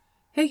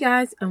Hey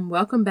guys, and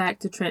welcome back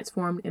to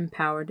Transformed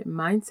Empowered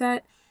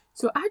Mindset.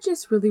 So I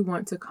just really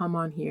want to come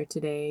on here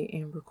today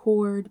and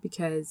record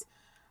because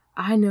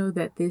I know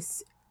that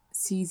this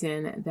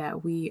season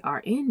that we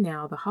are in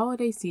now, the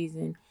holiday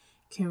season,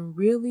 can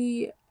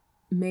really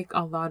make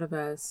a lot of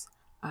us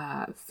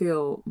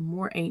feel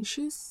more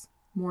anxious,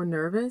 more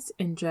nervous,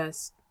 and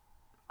just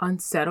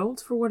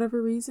unsettled for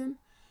whatever reason.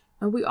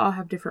 And we all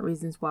have different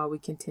reasons why we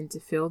can tend to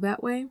feel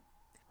that way.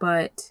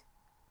 But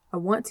I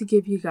want to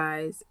give you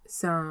guys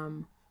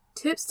some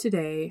tips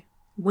today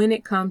when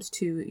it comes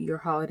to your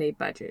holiday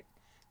budget.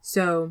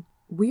 So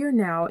we are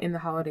now in the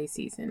holiday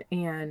season,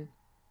 and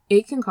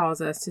it can cause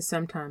us to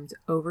sometimes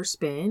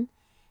overspend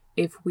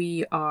if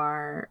we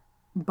are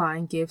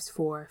buying gifts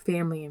for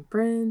family and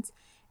friends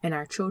and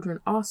our children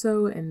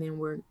also, and then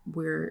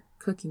we're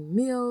cooking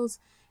meals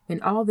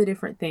and all the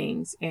different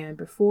things. And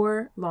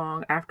before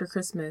long, after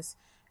Christmas,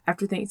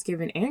 after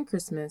Thanksgiving and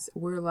Christmas,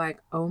 we're like,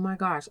 oh my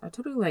gosh, I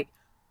totally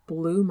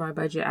blew my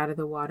budget out of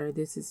the water.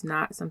 This is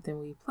not something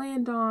we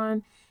planned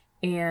on.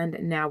 And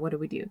now what do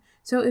we do?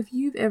 So if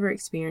you've ever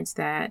experienced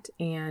that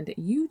and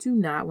you do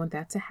not want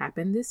that to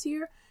happen this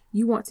year,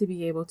 you want to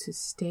be able to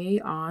stay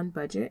on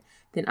budget,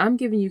 then I'm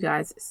giving you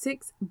guys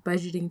 6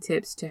 budgeting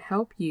tips to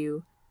help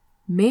you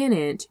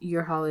manage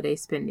your holiday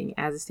spending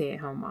as a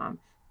stay-at-home mom.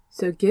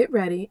 So get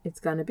ready. It's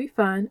going to be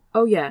fun.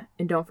 Oh yeah,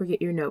 and don't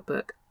forget your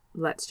notebook.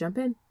 Let's jump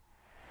in.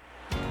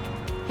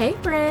 Hey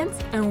friends,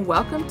 and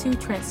welcome to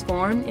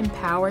Transformed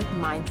Empowered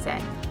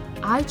Mindset.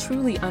 I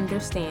truly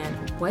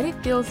understand what it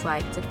feels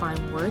like to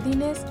find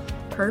worthiness,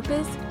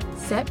 purpose,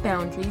 set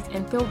boundaries,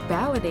 and feel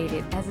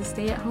validated as a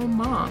stay-at-home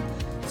mom.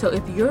 So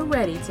if you're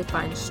ready to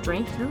find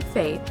strength through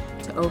faith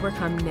to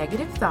overcome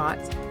negative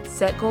thoughts,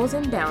 set goals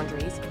and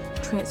boundaries,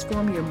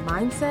 transform your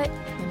mindset,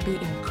 and be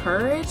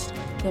encouraged,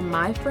 then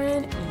my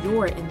friend,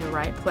 you're in the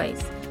right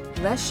place.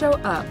 Let's show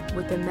up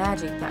with the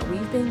magic that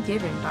we've been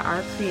given by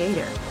our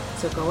Creator.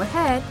 So go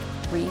ahead,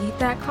 reheat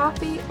that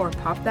coffee or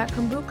pop that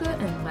kombucha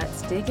and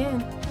let's dig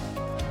in.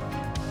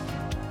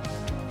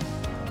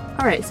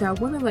 All right, so I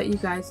want to let you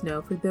guys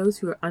know, for those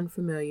who are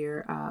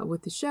unfamiliar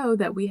with the show,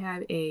 that we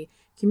have a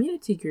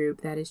community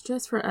group that is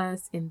just for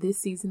us in this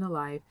season of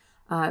life,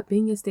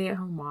 being a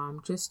stay-at-home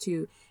mom, just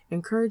to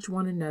encourage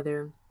one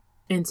another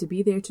and to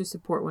be there to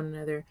support one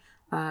another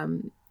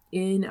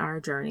in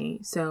our journey.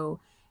 So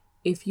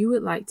if you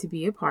would like to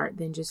be a part,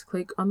 then just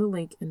click on the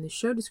link in the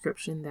show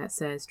description that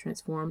says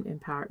Transformed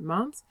Empowered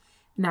Moms,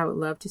 and I would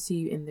love to see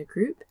you in the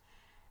group.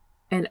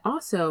 And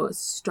also,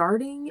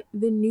 starting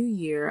the new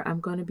year,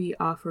 I'm going to be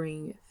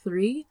offering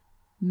 3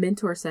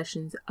 mentor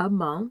sessions a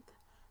month.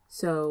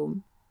 So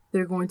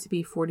they're going to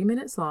be 40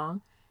 minutes long.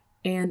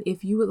 And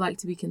if you would like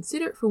to be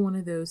considered for one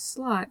of those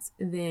slots,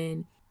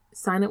 then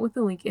sign up with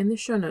the link in the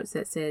show notes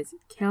that says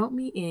Count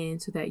Me In,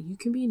 so that you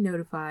can be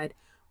notified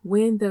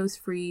when those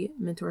free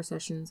mentor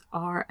sessions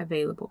are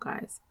available,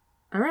 guys.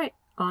 All right,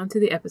 on to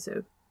the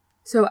episode.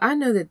 So I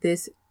know that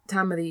this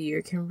time of the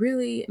year can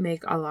really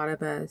make a lot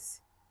of us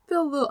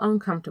feel a little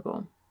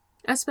uncomfortable,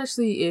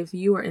 especially if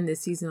you are in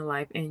this season of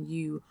life and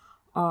you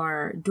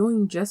are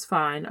doing just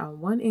fine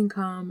on one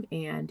income,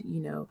 and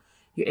you're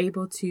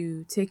able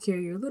to take care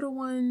of your little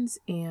ones,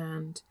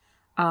 and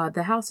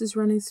the house is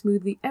running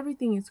smoothly,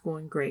 everything is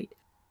going great.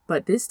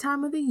 But this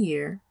time of the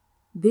year,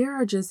 there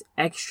are just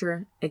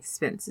extra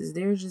expenses.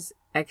 There's just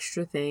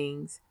extra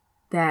things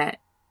that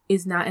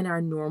is not in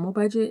our normal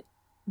budget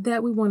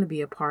that we want to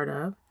be a part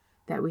of,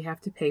 that we have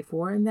to pay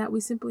for, and that we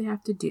simply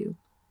have to do,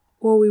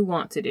 or we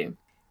want to do.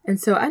 And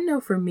so I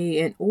know for me,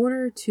 in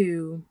order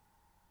to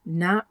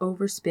not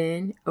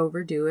overspend,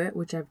 overdo it,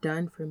 which I've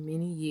done for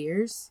many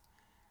years,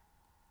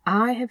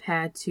 I have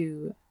had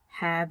to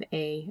have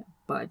a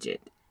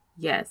budget.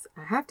 Yes,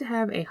 I have to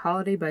have a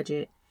holiday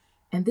budget,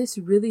 and this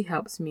really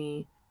helps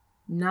me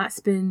not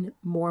spend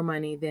more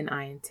money than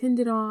I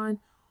intended on,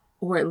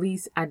 or at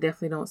least I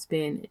definitely don't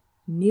spend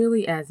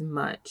nearly as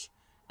much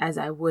as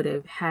I would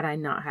have had I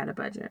not had a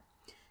budget.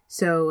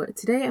 So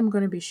today I'm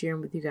going to be sharing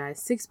with you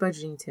guys 6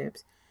 budgeting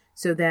tips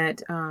so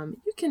that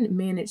you can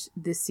manage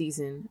this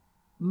season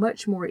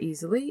much more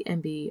easily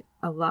and be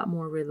a lot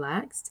more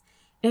relaxed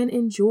and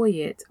enjoy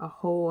it a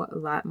whole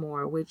lot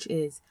more, which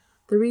is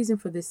the reason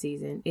for this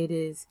season. It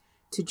is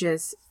to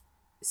just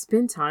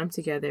spend time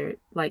together.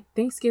 Like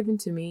Thanksgiving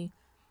to me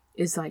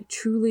is like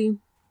truly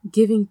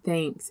giving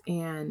thanks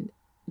and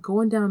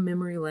going down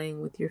memory lane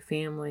with your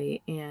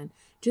family and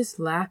just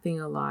laughing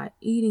a lot,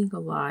 eating a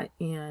lot,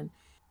 and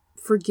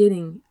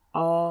forgetting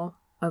all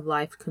of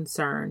life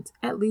concerns,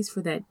 at least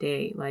for that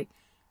day. Like,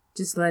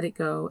 just let it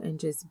go and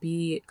just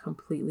be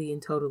completely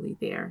and totally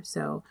there.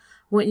 So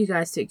I want you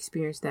guys to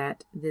experience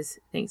that this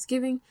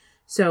Thanksgiving.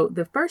 So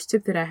the first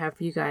tip that I have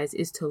for you guys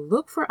is to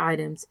look for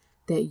items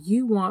that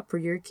you want for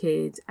your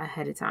kids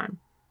ahead of time.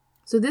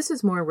 So this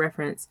is more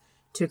reference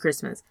to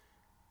Christmas.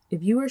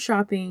 If you are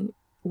shopping,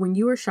 when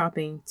you are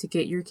shopping to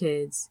get your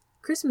kids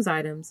Christmas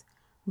items,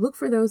 look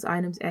for those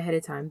items ahead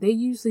of time. They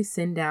usually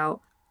send out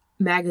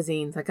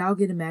magazines. Like I'll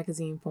get a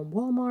magazine from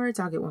Walmart,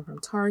 I'll get one from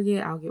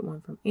Target, I'll get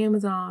one from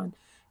Amazon,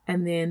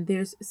 And then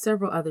there's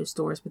several other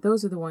stores, but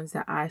those are the ones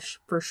that I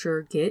for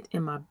sure get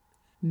in my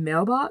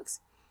mailbox.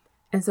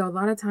 And so a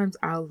lot of times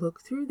I'll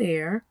look through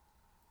there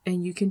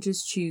and you can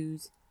just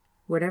choose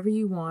whatever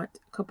you want,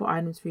 a couple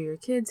items for your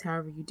kids,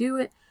 however you do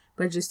it,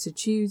 but just to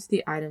choose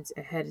the items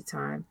ahead of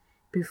time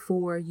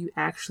before you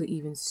actually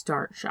even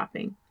start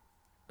shopping.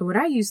 And what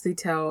I usually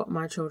tell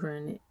my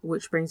children,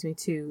 which brings me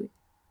to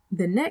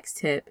the next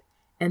tip,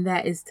 and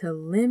that is to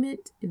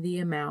limit the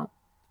amount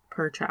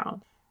per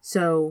child.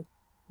 So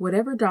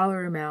whatever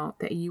dollar amount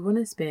that you want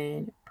to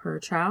spend per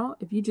child,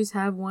 if you just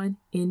have one,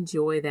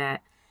 enjoy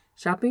that.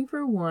 Shopping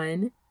for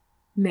one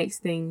makes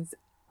things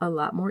a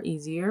lot more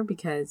easier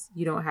because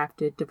you don't have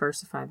to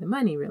diversify the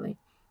money really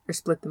or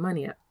split the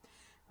money up.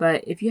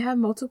 But if you have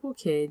multiple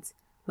kids,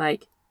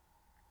 like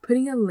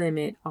putting a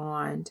limit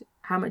on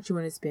how much you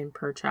want to spend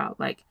per child,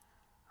 like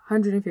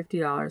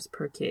 $150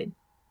 per kid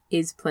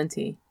is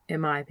plenty in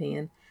my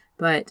opinion,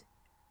 but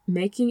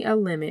making a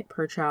limit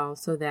per child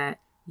so that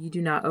you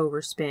do not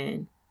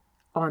overspend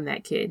on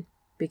that kid.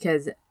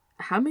 Because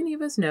how many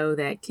of us know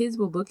that kids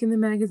will look in the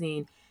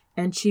magazine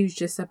and choose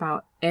just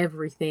about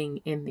everything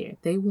in there?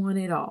 They want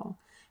it all.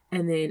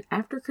 And then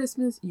after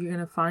Christmas, you're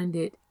going to find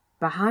it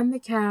behind the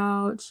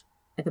couch,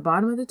 at the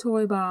bottom of the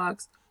toy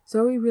box.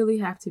 So we really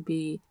have to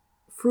be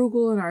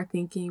frugal in our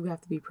thinking. We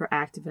have to be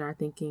proactive in our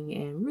thinking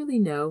and really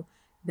know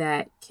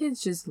that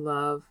kids just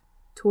love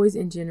toys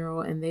in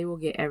general, and they will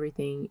get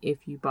everything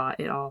if you bought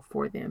it all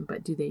for them.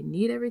 But do they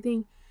need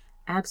everything?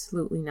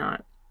 Absolutely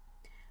not.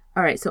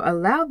 All right, so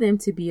allow them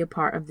to be a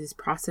part of this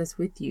process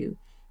with you.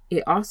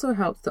 It also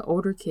helps the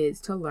older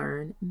kids to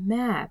learn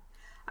math.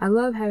 I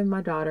love having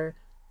my daughter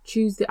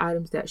choose the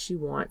items that she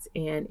wants,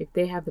 and if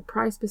they have the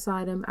price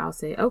beside them, I'll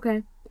say,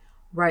 okay,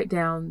 write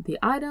down the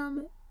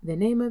item, the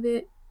name of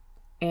it,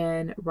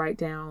 and write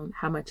down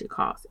how much it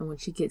costs. And when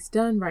she gets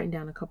done writing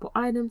down a couple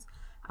items,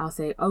 I'll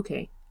say,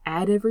 okay,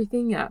 add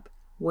everything up.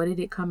 What did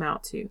it come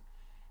out to?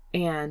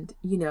 And,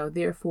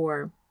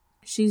 therefore,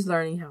 she's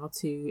learning how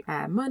to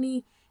add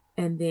money,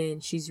 and then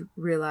she's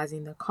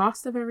realizing the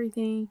cost of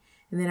everything.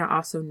 And then I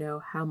also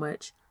know how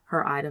much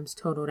her items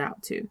totaled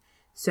out to.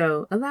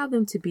 So allow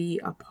them to be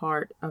a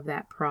part of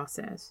that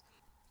process.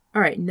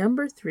 All right,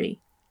 number 3,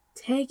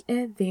 take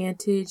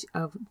advantage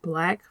of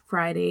Black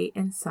Friday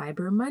and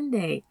Cyber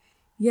Monday.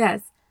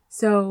 Yes,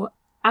 so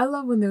I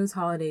love when those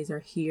holidays are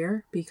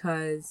here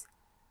because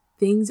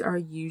things are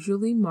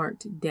usually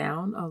marked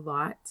down a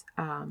lot,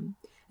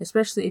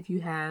 especially if you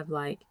have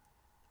like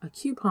a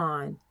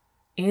coupon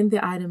and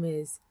the item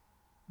is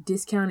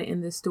discounted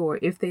in the store.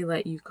 If they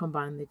let you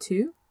combine the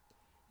two,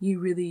 you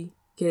really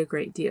get a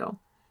great deal.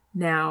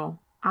 Now,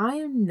 I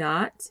am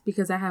not,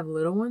 because I have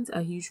little ones,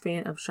 a huge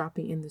fan of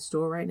shopping in the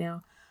store right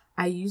now.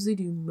 I usually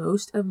do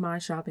most of my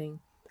shopping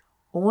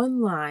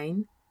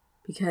online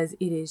because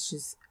it is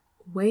just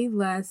way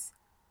less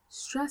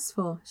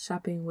stressful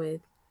shopping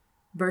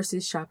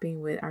versus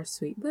shopping with our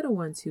sweet little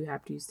ones who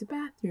have to use the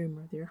bathroom,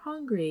 or they're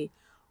hungry,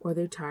 or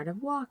they're tired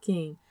of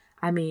walking.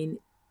 I mean,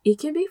 it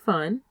can be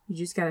fun. You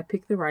just got to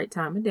pick the right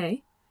time of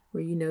day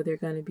where you know they're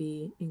going to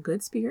be in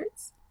good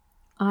spirits.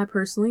 I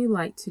personally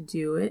like to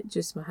do it,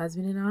 just my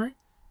husband and I,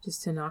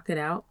 just to knock it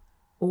out,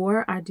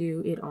 or I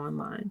do it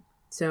online.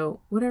 So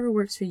whatever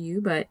works for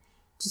you, but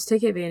just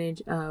take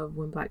advantage of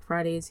when Black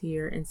Friday is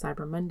here and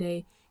Cyber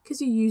Monday,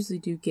 because you usually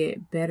do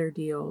get better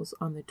deals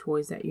on the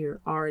toys that you're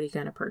already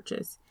going to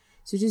purchase.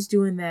 So just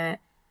doing that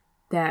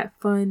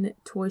fun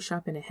toy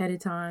shopping ahead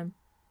of time,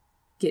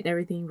 getting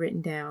everything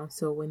written down.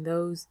 So when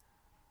those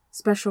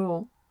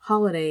special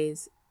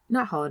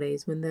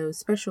when those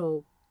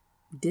special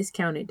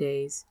discounted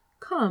days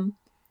come,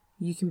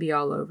 you can be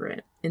all over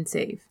it and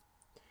save.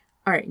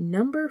 All right,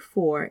 number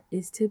 4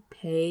 is to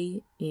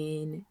pay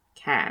in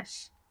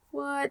cash.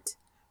 What?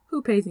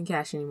 Who pays in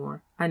cash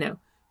anymore? I know,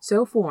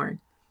 so foreign.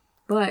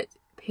 But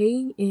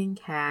paying in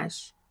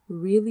cash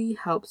really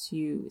helps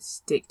you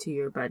stick to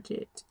your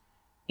budget.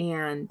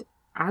 And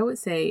I would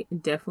say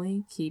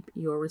definitely keep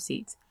your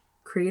receipts.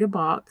 Create a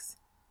box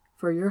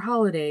for your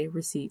holiday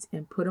receipts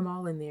and put them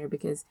all in there,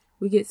 because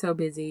we get so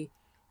busy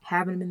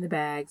having them in the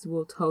bags,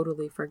 we'll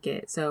totally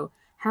forget. So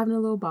having a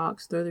little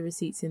box, throw the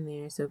receipts in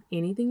there. So if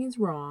anything is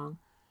wrong,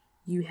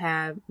 you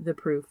have the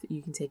proof that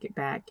you can take it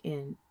back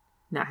and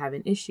not have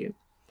an issue.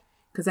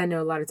 Because I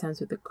know a lot of times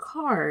with the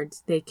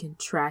cards, they can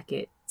track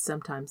it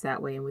sometimes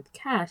that way. And with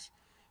cash,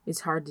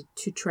 it's hard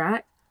to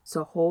track.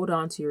 So hold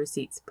on to your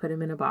receipts. Put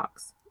them in a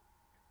box.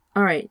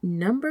 All right,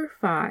 number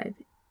 5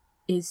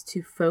 is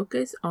to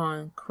focus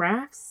on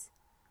crafts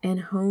and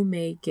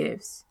homemade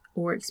gifts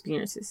or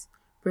experiences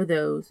for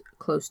those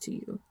close to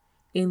you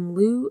in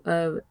lieu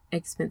of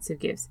expensive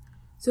gifts.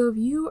 So if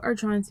you are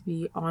trying to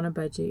be on a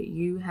budget,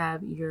 you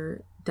have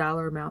your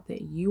dollar amount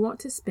that you want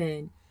to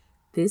spend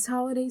this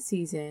holiday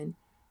season,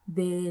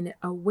 then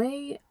a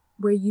way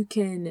where you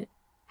can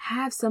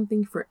have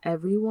something for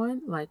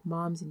everyone, like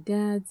moms and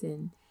dads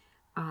and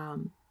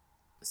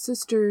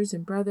sisters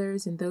and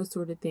brothers and those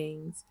sort of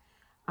things,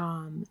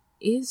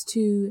 is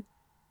to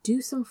do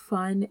some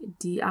fun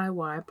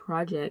DIY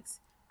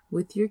projects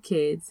with your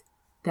kids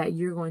that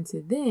you're going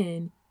to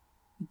then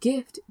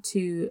gift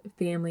to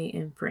family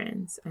and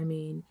friends. I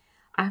mean,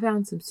 I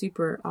found some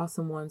super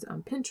awesome ones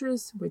on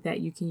Pinterest that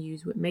you can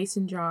use with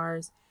mason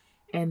jars.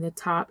 And the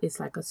top is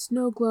like a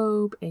snow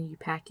globe and you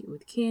pack it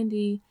with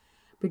candy.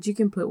 But you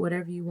can put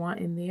whatever you want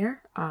in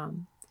there.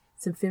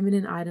 Some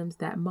feminine items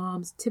that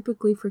moms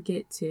typically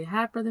forget to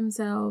have for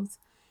themselves.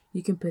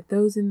 You can put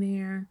those in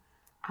there.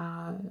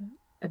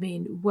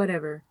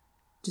 Whatever.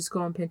 Just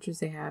go on Pinterest.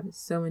 They have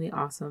so many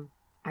awesome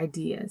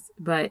ideas.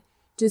 But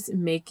just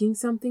making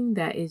something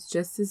that is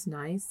just as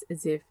nice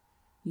as if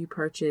you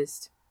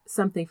purchased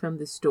something from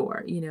the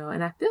store,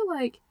 And I feel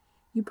like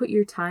you put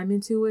your time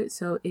into it.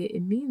 So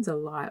it means a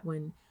lot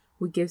when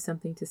we give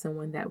something to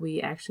someone that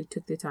we actually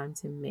took the time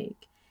to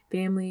make.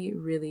 Family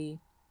really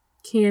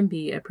can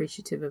be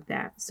appreciative of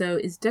that. So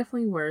it's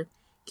definitely worth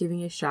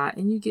giving a shot,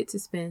 and you get to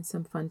spend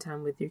some fun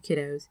time with your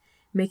kiddos,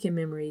 making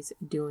memories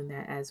doing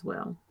that as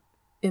well.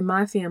 In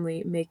my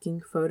family,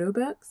 making photo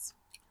books,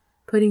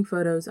 putting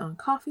photos on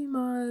coffee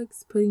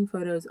mugs, putting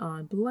photos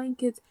on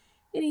blankets,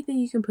 anything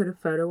you can put a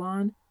photo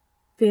on,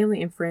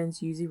 family and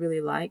friends usually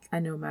really like. I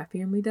know my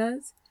family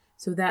does.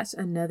 So that's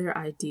another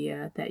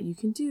idea that you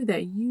can do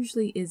that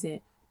usually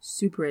isn't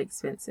super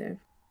expensive.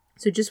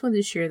 So just wanted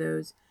to share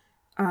those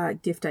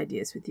gift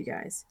ideas with you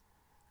guys.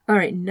 All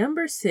right,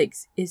 number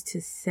 6 is to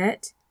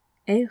set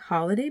a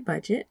holiday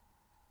budget.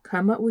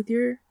 Come up with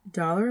your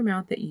dollar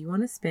amount that you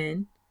want to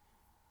spend,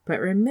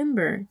 but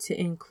remember to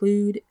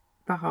include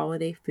the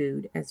holiday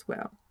food as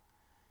well.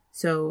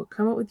 So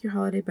come up with your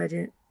holiday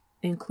budget,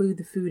 include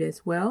the food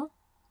as well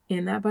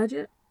in that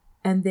budget,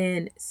 and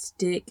then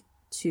stick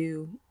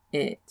to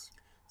it.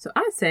 So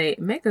I'd say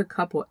make a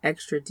couple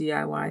extra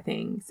DIY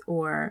things,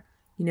 or,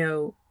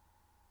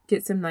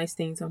 get some nice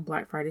things on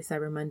Black Friday,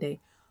 Cyber Monday.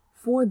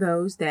 For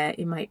those that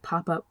it might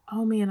pop up,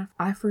 oh man,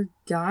 I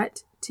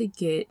forgot to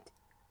get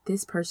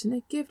this person a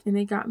gift and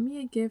they got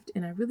me a gift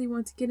and I really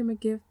want to get him a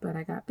gift, but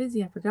I got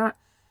busy, I forgot.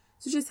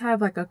 So just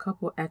have like a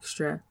couple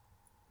extra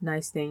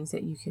nice things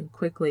that you can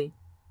quickly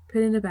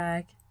put in a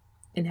bag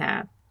and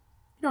have.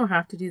 You don't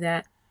have to do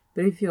that,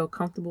 but if you feel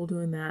comfortable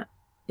doing that,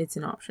 it's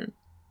an option.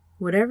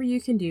 Whatever you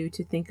can do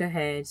to think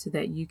ahead so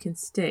that you can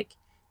stick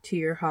to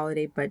your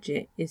holiday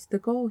budget is the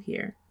goal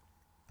here.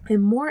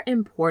 And more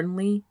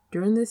importantly,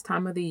 during this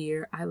time of the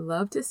year, I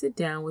love to sit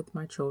down with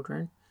my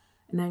children,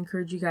 and I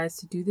encourage you guys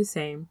to do the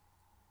same,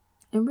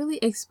 and really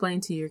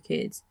explain to your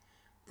kids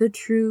the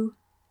true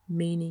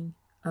meaning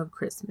of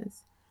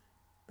Christmas.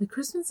 The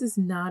Christmas is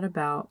not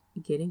about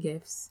getting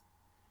gifts.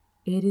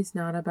 It is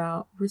not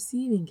about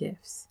receiving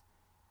gifts.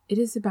 It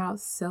is about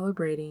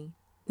celebrating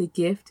the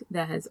gift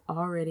that has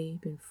already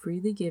been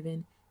freely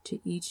given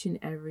to each and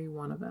every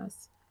one of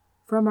us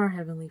from our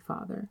Heavenly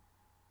Father.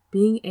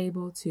 Being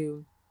able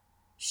to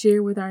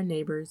share with our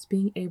neighbors,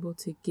 being able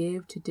to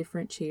give to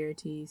different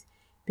charities,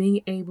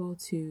 being able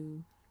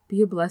to be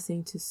a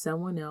blessing to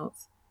someone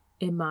else,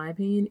 in my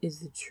opinion, is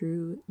the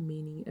true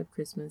meaning of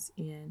Christmas.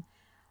 And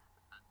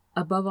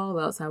above all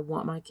else, I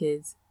want my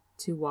kids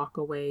to walk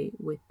away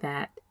with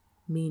that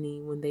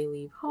meaning when they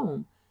leave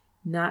home,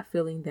 not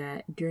feeling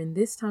that during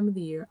this time of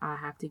the year, I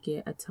have to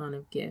get a ton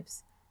of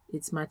gifts.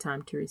 It's my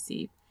time to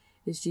receive.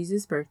 It's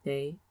Jesus'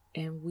 birthday,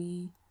 and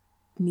we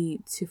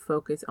need to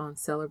focus on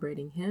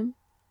celebrating him.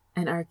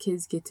 And our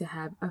kids get to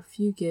have a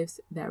few gifts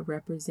that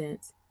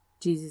represents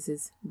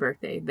Jesus'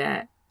 birthday.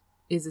 That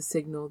is a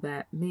signal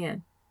that,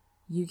 man,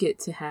 you get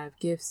to have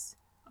gifts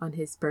on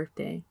his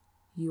birthday.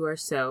 You are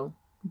so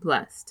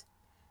blessed.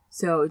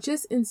 So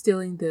just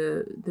instilling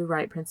the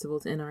right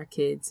principles in our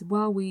kids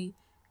while we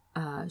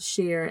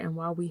share and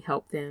while we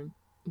help them,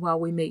 while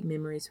we make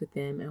memories with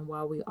them, and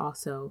while we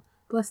also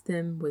bless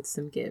them with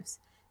some gifts.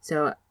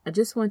 So I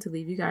just want to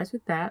leave you guys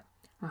with that.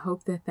 I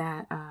hope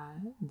that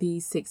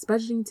these 6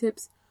 budgeting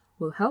tips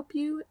will help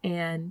you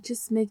and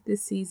just make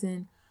this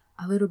season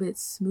a little bit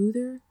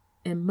smoother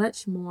and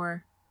much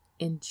more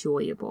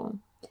enjoyable.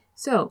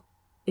 So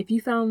if you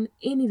found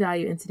any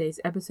value in today's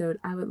episode,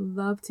 I would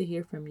love to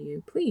hear from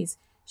you. Please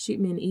shoot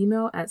me an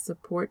email at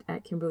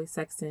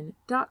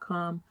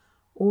support@KimberlySexton.com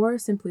or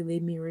simply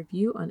leave me a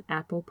review on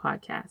Apple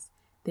Podcasts.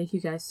 Thank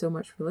you guys so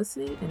much for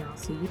listening, and I'll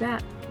see you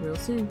back real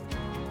soon.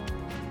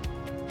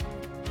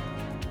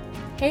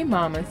 Hey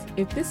mamas,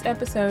 if this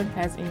episode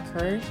has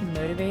encouraged,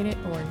 motivated,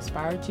 or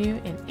inspired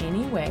you in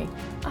any way,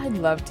 I'd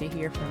love to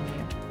hear from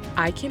you.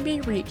 I can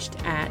be reached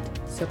at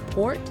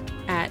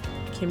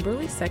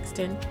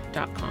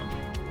support@KimberlySexton.com.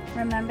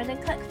 Remember to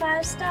click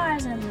 5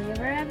 stars and leave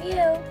a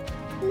review.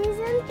 Please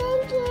and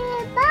thank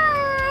you.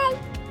 Bye.